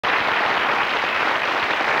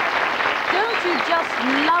Don't you just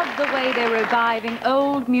love the way they're reviving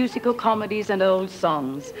old musical comedies and old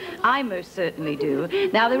songs? I most certainly do.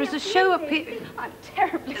 Now, there is a show I'm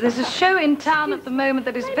terribly There's a show in town at the moment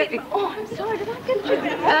that is very... Oh, I'm sorry, did I get you?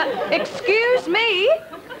 Excuse me?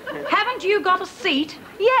 Haven't you got a seat?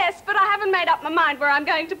 Yes, but I haven't made up my mind where I'm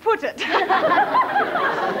going to put it.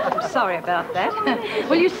 I'm sorry about that.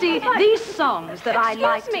 Well, you see, these songs that I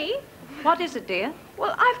like... Excuse me? What is it, dear?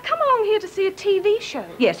 Well, I've come along here to see a TV show.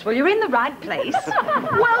 Yes, well, you're in the right place.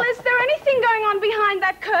 Well, is there anything going on behind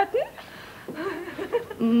that curtain?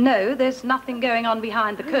 No, there's nothing going on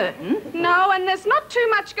behind the curtain. No, and there's not too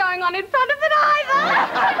much going on in front of it either.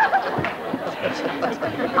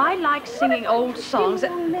 I like singing old songs.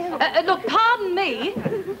 Look, pardon me.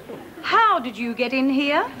 How did you get in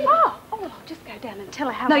here? Oh, just go down and tell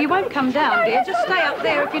her how... No, you won't come down, dear. Just stay up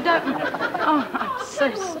there if you don't... Oh, I'm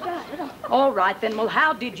so sorry. All right, then. Well,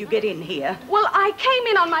 how did you get in here? Well, I came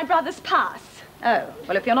in on my brother's pass. Oh,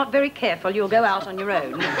 well, if you're not very careful, you'll go out on your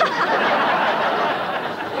own.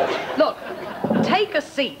 Look, take a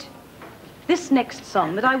seat. This next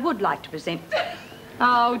song that I would like to present...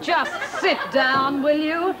 Oh, just sit down, will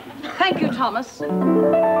you? Thank you, Thomas.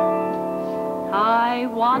 I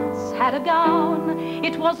once had a gown,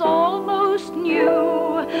 it was almost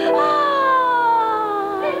new. Ah,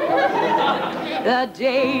 the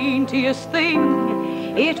daintiest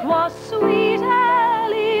thing, it was sweet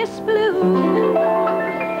Alice blue,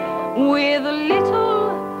 with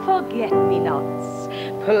little forget-me-nots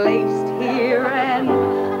placed here and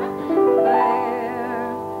there.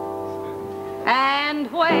 And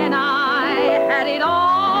when I had it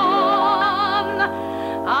on,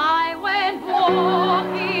 I went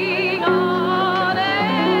walking on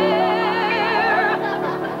air,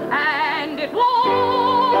 and it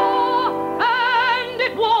wore, and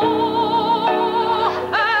it wore,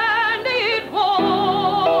 and it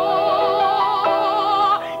wore,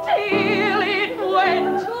 till it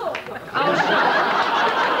went. Oh,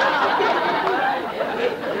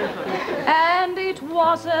 and it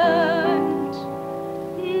wasn't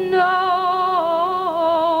no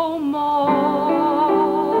more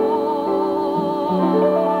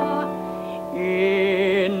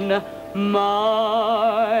in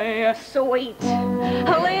my sweet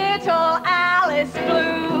little Alice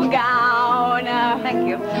blue gown. Thank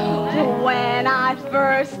you. When I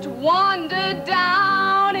first wandered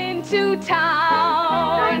down into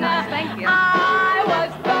town, very nice, thank you. I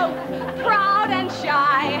was both proud and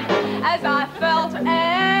shy as I felt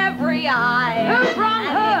every eye. Who brought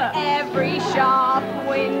her? And in every shop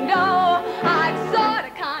window, I saw the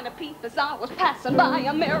kind of peep as I was passing by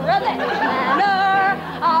a mirror. That manner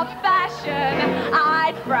of fashion,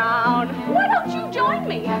 I'd frown. Why don't you join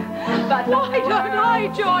me? But why don't I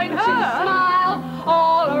join her? Smile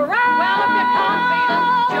all around. Well, if you can't beat 'em,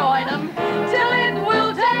 join 'em. Till it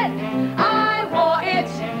wilted, I wore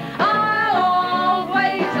it. I'll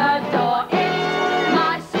always adore it.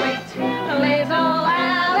 My sweet little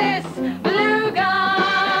Alice blue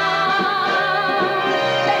gown.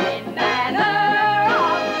 In manner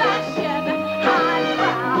of fashion, I'm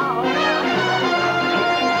proud.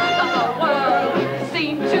 The world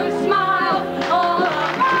seemed to smile all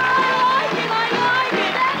around. I like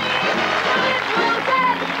it. Till it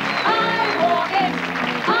wilted, I wore it.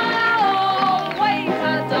 I'll always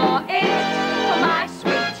adore it. My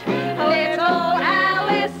sweet little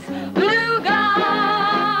Alice blue gown.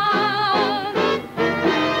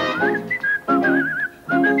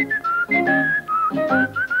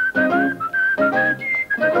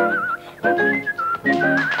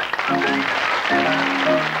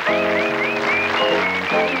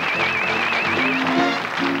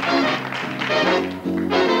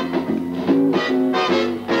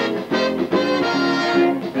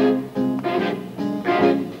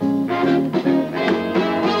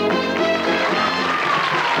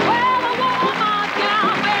 Well, I wore my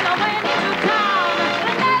gown when I went into town,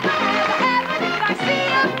 and never, ever did I see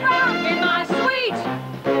a frown in my sweet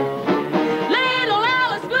little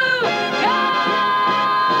Alice blue gown.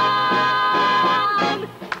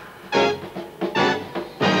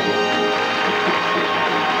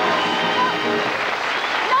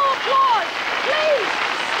 No applause! Please,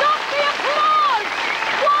 stop the applause!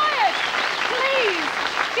 Quiet! Please,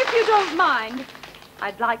 if you don't mind,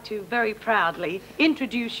 I'd like to very proudly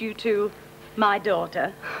introduce you to my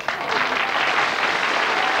daughter.